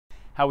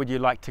how would you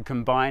like to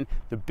combine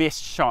the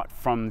best shot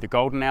from the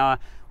golden hour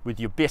with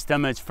your best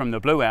image from the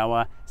blue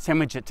hour,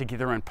 sandwich it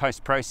together in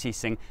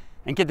post-processing,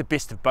 and get the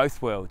best of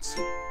both worlds.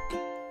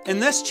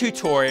 In this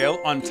tutorial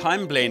on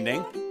time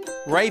blending,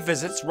 Ray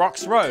visits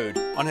Rocks Road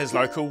on his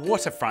local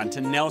waterfront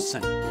in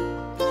Nelson.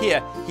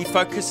 Here, he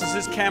focuses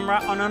his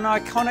camera on an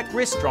iconic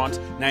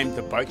restaurant named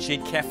the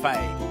Boatshed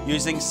Cafe.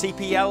 Using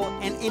CPL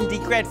and ND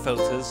grad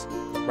filters,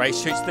 Ray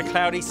shoots the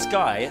cloudy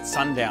sky at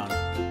sundown.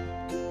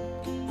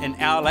 An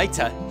hour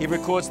later, he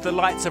records the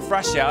lights of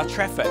rush hour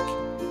traffic,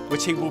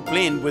 which he will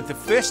blend with the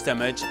first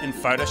image in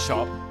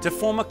Photoshop to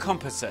form a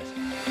composite.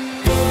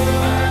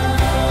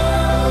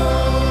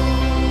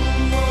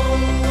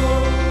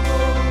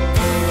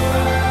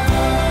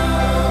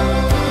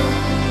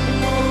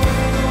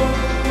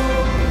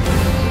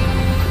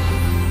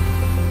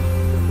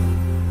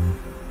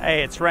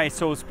 Hey, it's Ray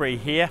Salisbury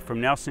here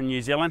from Nelson,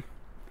 New Zealand.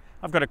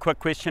 I've got a quick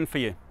question for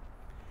you.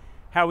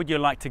 How would you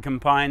like to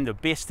combine the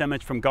best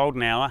image from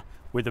golden hour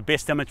with the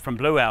best image from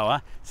blue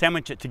hour,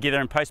 sandwich it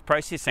together in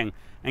post-processing,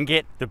 and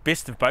get the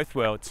best of both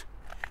worlds?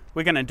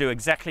 We're going to do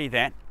exactly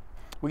that.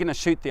 We're going to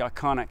shoot the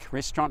iconic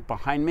restaurant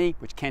behind me,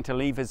 which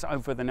cantilevers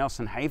over the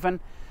Nelson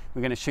Haven.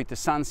 We're going to shoot the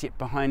sunset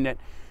behind it.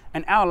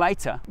 An hour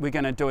later, we're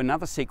going to do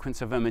another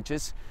sequence of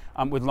images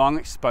with long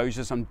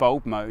exposures on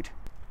bulb mode.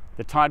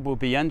 The tide will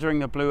be in during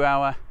the blue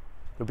hour,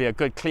 there'll be a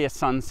good clear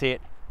sunset,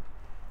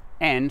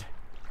 and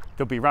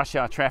there'll be rush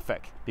hour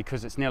traffic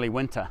because it's nearly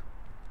winter.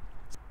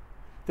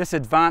 This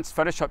advanced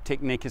Photoshop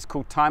technique is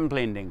called time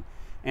blending,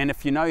 and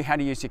if you know how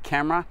to use your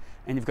camera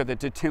and you've got the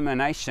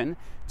determination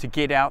to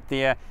get out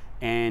there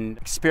and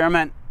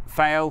experiment,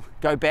 fail,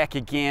 go back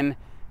again,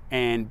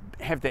 and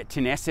have that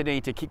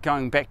tenacity to keep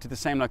going back to the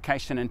same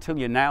location until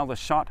you nail the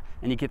shot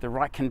and you get the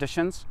right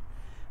conditions,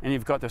 and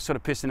you've got the sort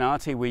of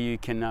personality where you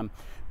can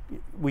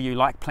where you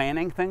like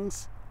planning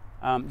things,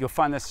 you'll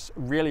find this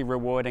really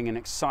rewarding and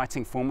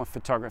exciting form of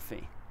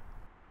photography.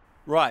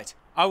 Right,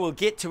 I will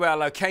get to our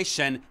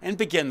location and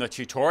begin the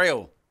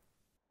tutorial.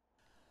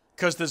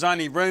 Because there's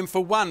only room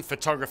for one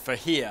photographer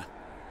here.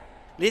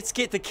 Let's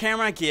get the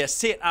camera gear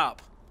set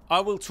up.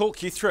 I will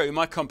talk you through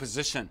my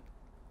composition.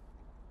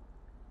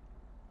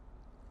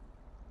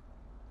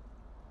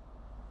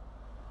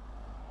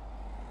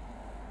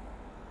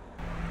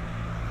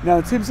 Now,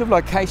 in terms of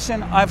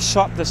location, I've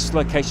shot this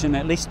location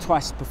at least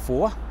twice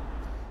before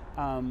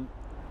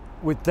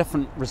with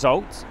different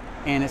results,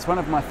 and it's one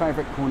of my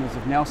favourite corners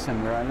of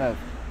Nelson where I live.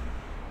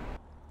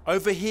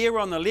 Over here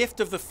on the left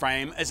of the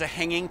frame is a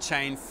hanging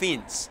chain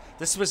fence.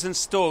 This was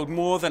installed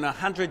more than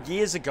 100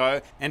 years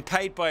ago and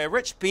paid by a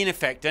rich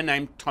benefactor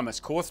named Thomas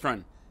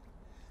Cawthron.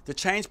 The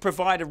chains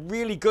provide a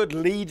really good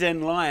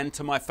lead-in line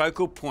to my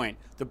focal point,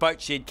 the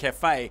Boatshed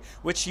Cafe,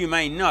 which you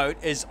may note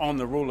is on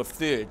the rule of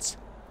thirds.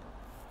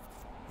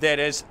 That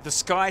is, the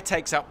sky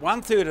takes up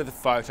 1/3 of the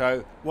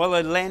photo, while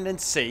the land and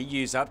sea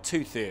use up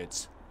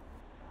 2/3.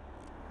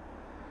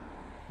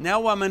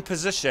 Now I'm in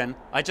position,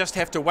 I just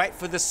have to wait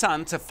for the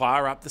sun to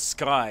fire up the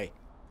sky.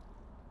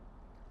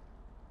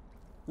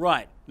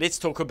 Right, let's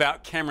talk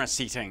about camera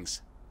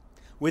settings.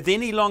 With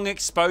any long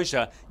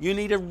exposure, you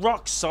need a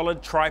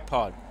rock-solid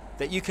tripod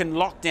that you can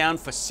lock down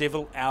for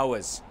several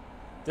hours.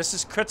 This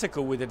is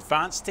critical with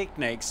advanced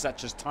techniques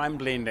such as time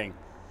blending.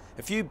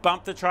 If you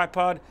bump the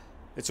tripod,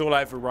 it's all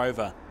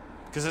over,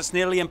 because it's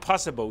nearly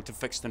impossible to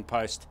fix in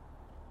post.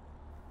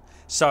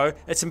 So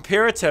it's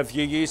imperative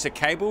you use a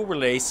cable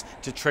release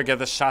to trigger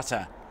the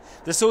shutter.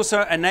 This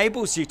also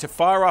enables you to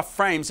fire off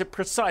frames at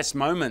precise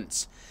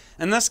moments.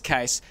 In this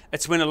case,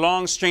 it's when a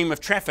long stream of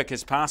traffic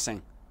is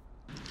passing.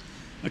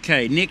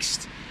 Okay,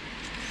 next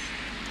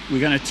we're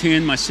going to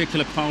turn my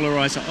circular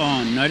polarizer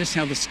on. Notice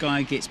how the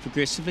sky gets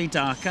progressively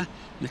darker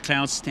and the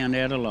clouds stand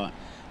out a lot.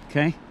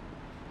 Okay,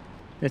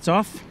 that's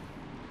off.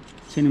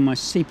 Turning my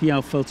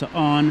CPL filter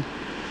on.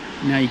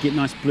 Now you get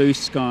nice blue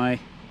sky.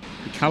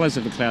 The colours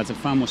of the clouds are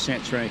far more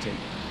saturated.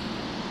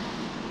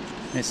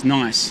 That's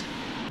nice.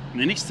 And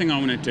the next thing I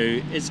want to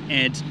do is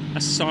add a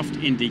soft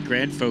ND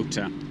grad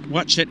filter.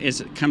 Watch it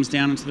as it comes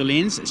down into the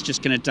lens. It's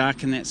just going to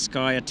darken that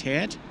sky a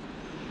tad.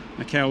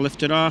 Okay, I'll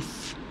lift it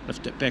off,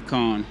 lift it back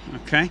on.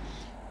 Okay.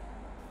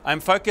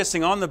 I'm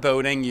focusing on the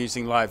building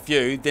using live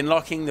view, then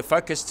locking the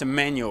focus to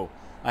manual.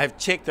 I have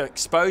checked the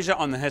exposure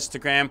on the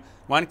histogram,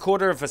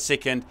 1/4 of a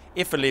second,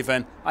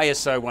 f11,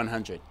 ISO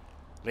 100.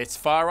 Let's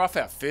fire off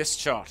our first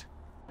shot.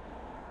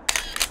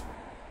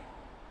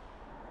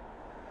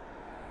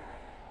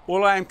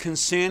 All I am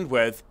concerned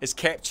with is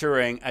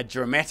capturing a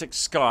dramatic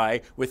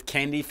sky with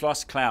candy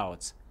floss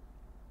clouds.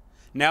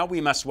 Now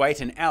we must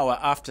wait an hour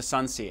after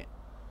sunset.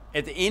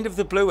 At the end of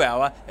the blue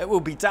hour, it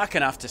will be dark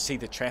enough to see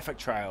the traffic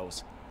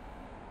trails.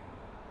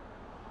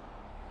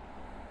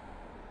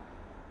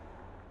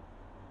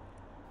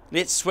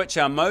 Let's switch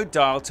our mode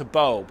dial to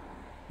bulb.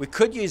 We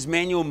could use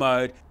manual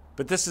mode,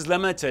 but this is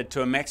limited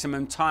to a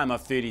maximum time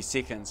of 30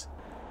 seconds.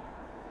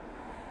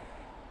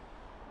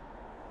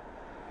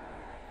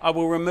 I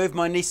will remove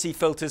my Nisi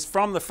filters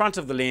from the front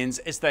of the lens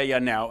as they are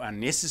now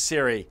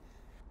unnecessary.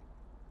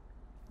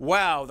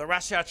 Wow, the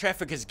rush hour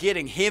traffic is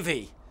getting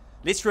heavy.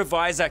 Let's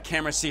revise our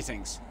camera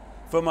settings.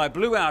 For my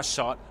blue hour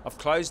shot, I've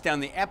closed down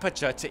the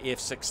aperture to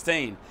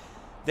f16.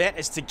 That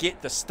is to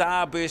get the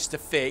starburst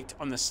effect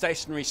on the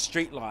stationary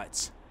street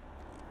lights.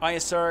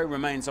 ISO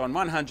remains on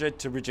 100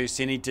 to reduce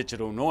any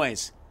digital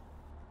noise.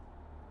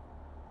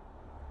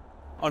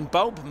 On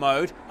bulb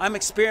mode, I'm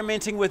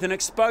experimenting with an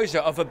exposure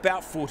of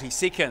about 40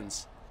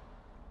 seconds.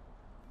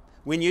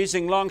 When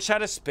using long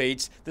shutter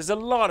speeds, there's a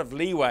lot of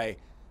leeway.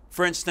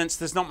 For instance,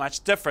 there's not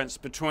much difference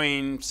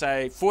between,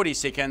 say, 40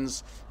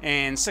 seconds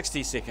and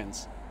 60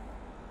 seconds.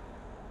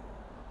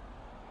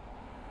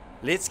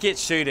 Let's get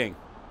shooting.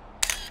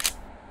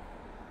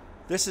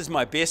 This is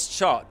my best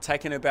shot,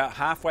 taken about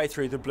halfway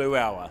through the blue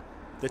hour.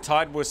 The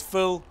tide was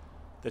full,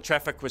 the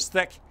traffic was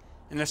thick,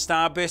 and the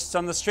starbursts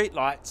on the street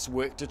lights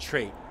worked a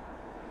treat.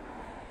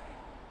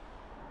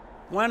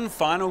 One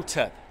final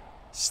tip: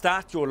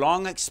 start your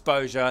long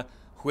exposure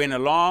when a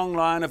long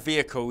line of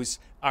vehicles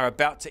are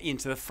about to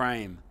enter the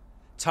frame.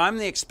 Time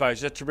the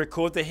exposure to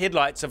record the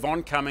headlights of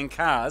oncoming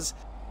cars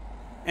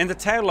and the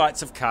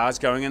taillights of cars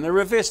going in the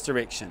reverse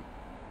direction.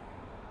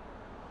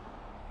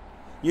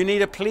 You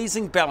need a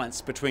pleasing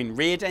balance between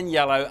red and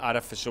yellow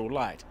artificial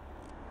light.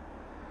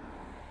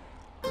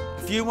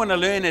 If you want to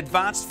learn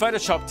advanced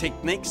Photoshop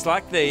techniques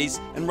like these,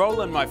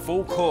 enroll in my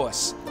full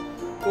course.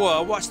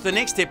 Or watch the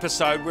next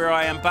episode where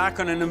I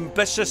embark on an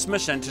ambitious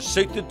mission to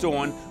shoot the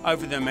dawn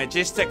over the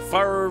majestic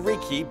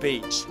Whauriki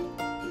beach.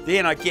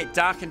 Then I get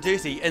dark and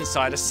dirty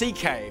inside a sea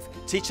cave,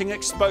 teaching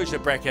exposure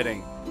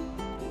bracketing,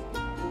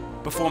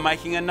 before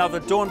making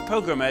another dawn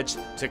pilgrimage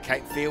to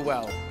Cape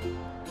Farewell.